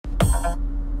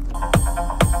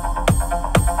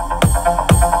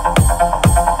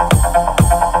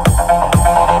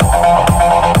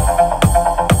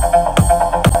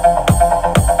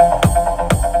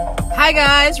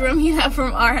Tina from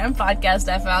RM Podcast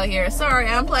FL here. Sorry,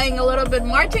 I'm playing a little bit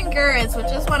Martin Garrix,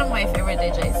 which is one of my favorite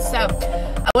DJs. So,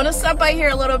 I want to stop by here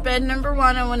a little bit. Number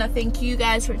one, I want to thank you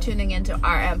guys for tuning into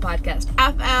RM Podcast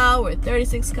FL. We're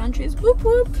 36 countries. Whoop,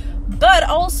 whoop. But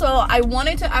also, I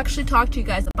wanted to actually talk to you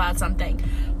guys about something.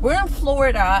 We're in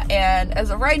Florida, and as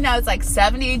of right now, it's like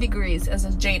 78 degrees as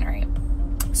of January.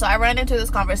 So I ran into this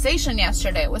conversation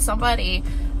yesterday with somebody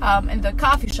in the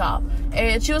coffee shop,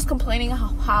 and she was complaining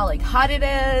how like hot it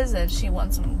is, and she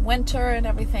wants some winter and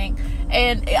everything.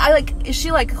 And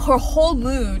her whole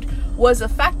mood was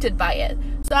affected by it.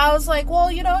 So I was like, well,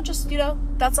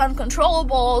 that's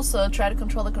uncontrollable. So try to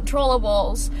control the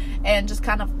controllables and just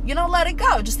kind of, let it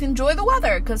go. Just enjoy the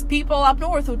weather, because people up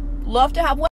north would love to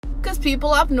have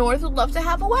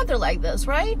a weather like this,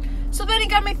 right? So then it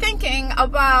got me thinking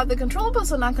about the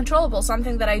controllables and uncontrollables,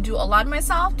 something that I do a lot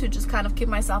myself to just kind of keep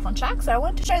myself on track. So I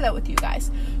want to share that with you guys.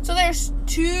 So there's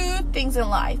two things in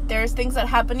life. There's things that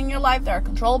happen in your life that are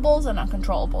controllables and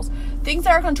uncontrollables. Things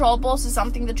that are controllables is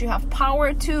something that you have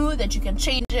power to, that you can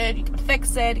change it, you can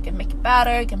fix it, you can make it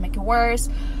better, you can make it worse.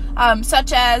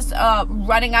 Such as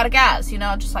running out of gas,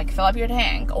 just like fill up your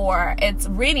tank, or it's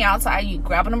raining outside, you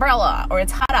grab an umbrella, or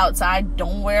it's hot outside,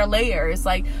 don't wear layers,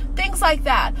 like things like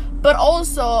that. But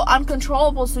also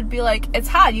uncontrollables would be like, it's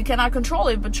hot, you cannot control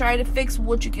it, but try to fix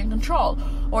what you can control.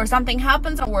 Or something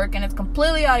happens at work and it's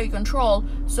completely out of your control,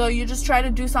 so you just try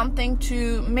to do something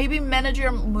to maybe manage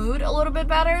your mood a little bit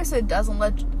better, so it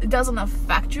doesn't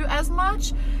affect you as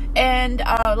much. And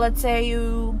let's say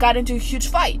you got into a huge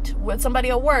fight with somebody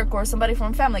at work or somebody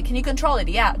from family. Can you control it?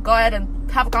 Yeah, go ahead and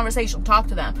have a conversation, talk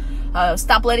to them,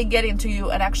 stop letting it get into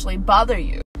you and actually bother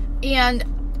you. And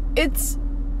it's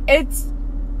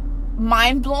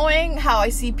mind-blowing how I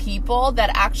see people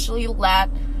that actually let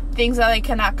things that they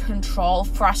cannot control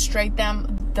frustrate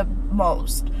them the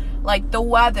most. Like the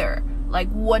weather, like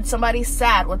what somebody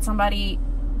said, what somebody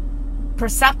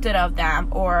perceived of them,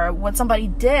 or what somebody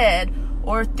did,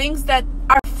 or things that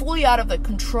are fully out of the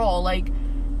control. Something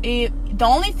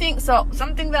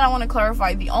that I want to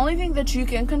clarify, the only thing that you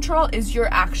can control is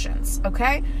your actions,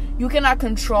 okay? You cannot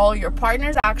control your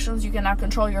partner's actions, you cannot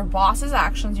control your boss's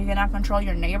actions, you cannot control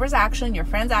your neighbor's action, your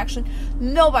friend's action,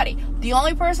 nobody. The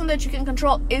only person that you can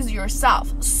control is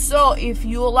yourself. So if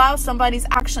you allow somebody's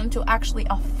action to actually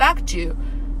affect you,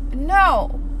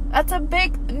 no, that's a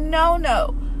big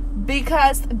no-no,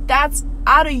 because that's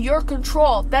out of your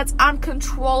control, that's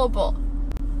uncontrollable.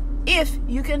 If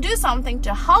you can do something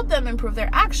to help them improve their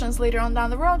actions later on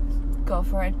down the road, go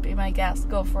for it, be my guest,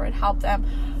 go for it, help them.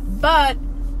 But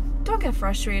don't get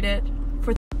frustrated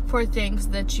for things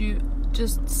that you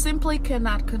just simply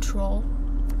cannot control,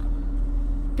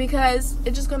 because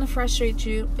it's just going to frustrate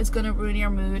you, it's going to ruin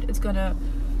your mood, it's going to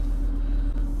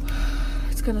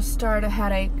start a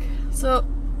headache. So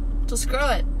just screw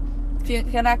it. If you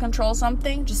cannot control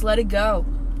something, just let it go.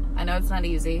 I know it's not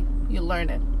easy. You'll learn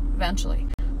it eventually.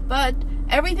 But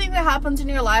everything that happens in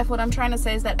your life, what I'm trying to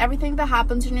say is that everything that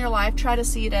happens in your life, try to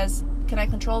see it as, can I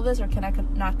control this or can I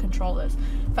not control this?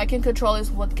 If I can control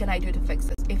this, what can I do to fix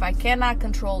this? If I cannot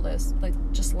control this,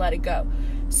 just let it go.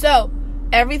 So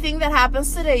everything that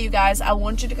happens today, you guys, I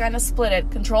want you to kind of split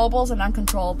it, controllables and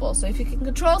uncontrollables. So if you can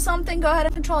control something, go ahead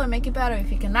and control it, make it better.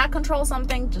 If you cannot control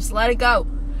something, just let it go.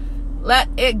 Let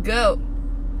it go.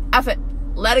 F it.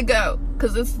 Let it go.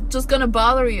 Because it's just going to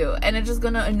bother you. And it's just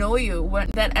going to annoy you.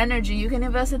 When that energy, you can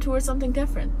invest it towards something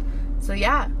different. So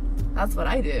yeah, that's what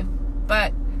I do.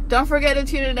 But don't forget to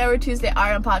tune in every Tuesday,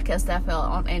 RM Podcast FL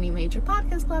on any major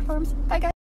podcast platforms. Bye guys.